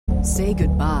Say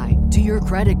goodbye to your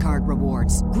credit card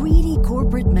rewards. Greedy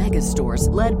corporate mega stores,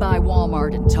 led by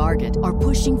Walmart and Target, are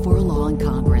pushing for a law in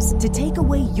Congress to take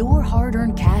away your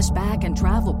hard-earned cash back and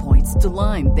travel points to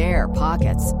line their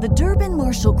pockets. The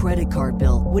Durbin-Marshall credit card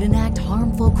bill would enact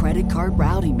harmful credit card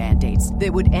routing mandates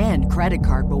that would end credit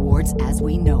card rewards as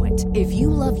we know it. If you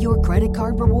love your credit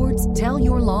card rewards, tell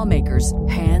your lawmakers,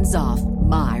 hands off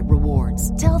my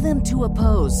rewards. Tell them to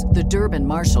oppose the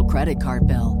Durbin-Marshall credit card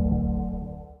bill.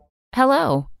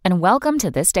 Hello, and welcome to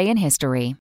This Day in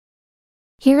History.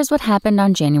 Here's what happened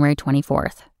on January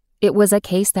 24th. It was a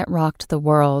case that rocked the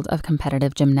world of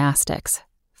competitive gymnastics.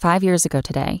 5 years ago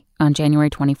today, on January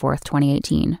 24th,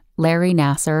 2018, Larry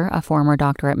Nassar, a former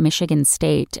doctor at Michigan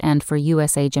State and for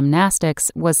USA Gymnastics,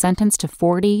 was sentenced to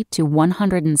 40 to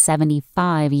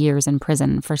 175 years in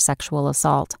prison for sexual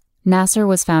assault. Nassar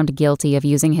was found guilty of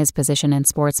using his position in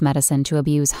sports medicine to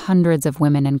abuse hundreds of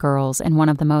women and girls in one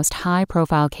of the most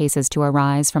high-profile cases to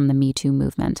arise from the Me Too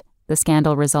movement. The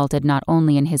scandal resulted not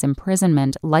only in his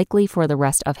imprisonment, likely for the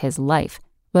rest of his life,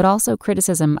 but also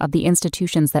criticism of the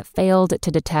institutions that failed to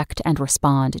detect and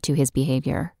respond to his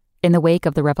behavior. In the wake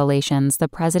of the revelations, the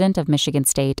president of Michigan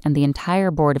State and the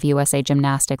entire board of USA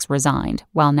Gymnastics resigned,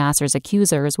 while Nassar's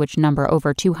accusers, which number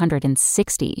over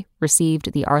 260,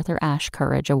 received the Arthur Ashe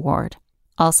Courage Award.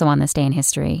 Also on this day in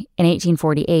history, in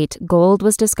 1848, gold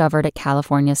was discovered at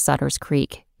California's Sutter's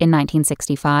Creek. In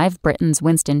 1965, Britain's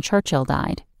Winston Churchill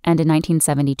died. And in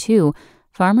 1972,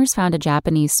 farmers found a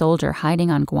Japanese soldier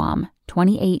hiding on Guam,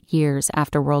 28 years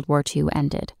after World War II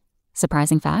ended.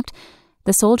 Surprising fact,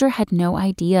 the soldier had no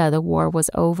idea the war was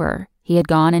over. He had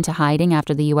gone into hiding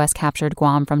after the U.S. captured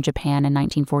Guam from Japan in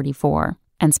 1944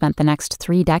 and spent the next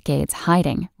 3 decades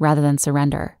hiding rather than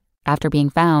surrender. After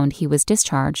being found, he was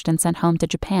discharged and sent home to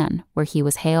Japan, where he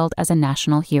was hailed as a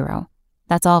national hero.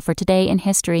 That's all for today in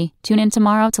history. Tune in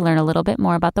tomorrow to learn a little bit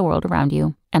more about the world around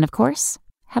you. And of course,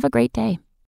 have a great day.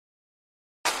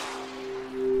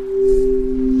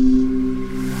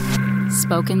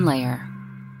 Spoken Layer.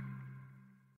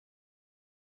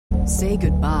 Say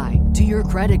goodbye to your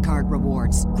credit card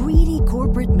rewards. Greedy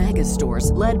corporate mega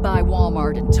stores, led by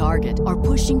Walmart and Target, are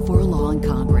pushing for a law in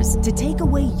Congress to take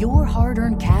away your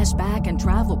hard-earned cash back and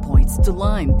travel points to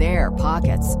line their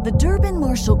pockets. The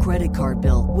Durbin-Marshall credit card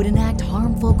bill would enact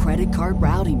harmful credit card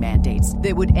routing mandates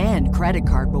that would end credit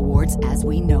card rewards as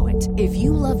we know it. If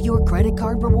you love your credit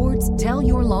card rewards, tell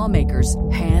your lawmakers,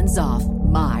 hands off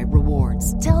my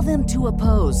rewards. Tell them to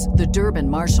oppose the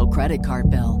Durbin-Marshall credit card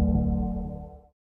bill.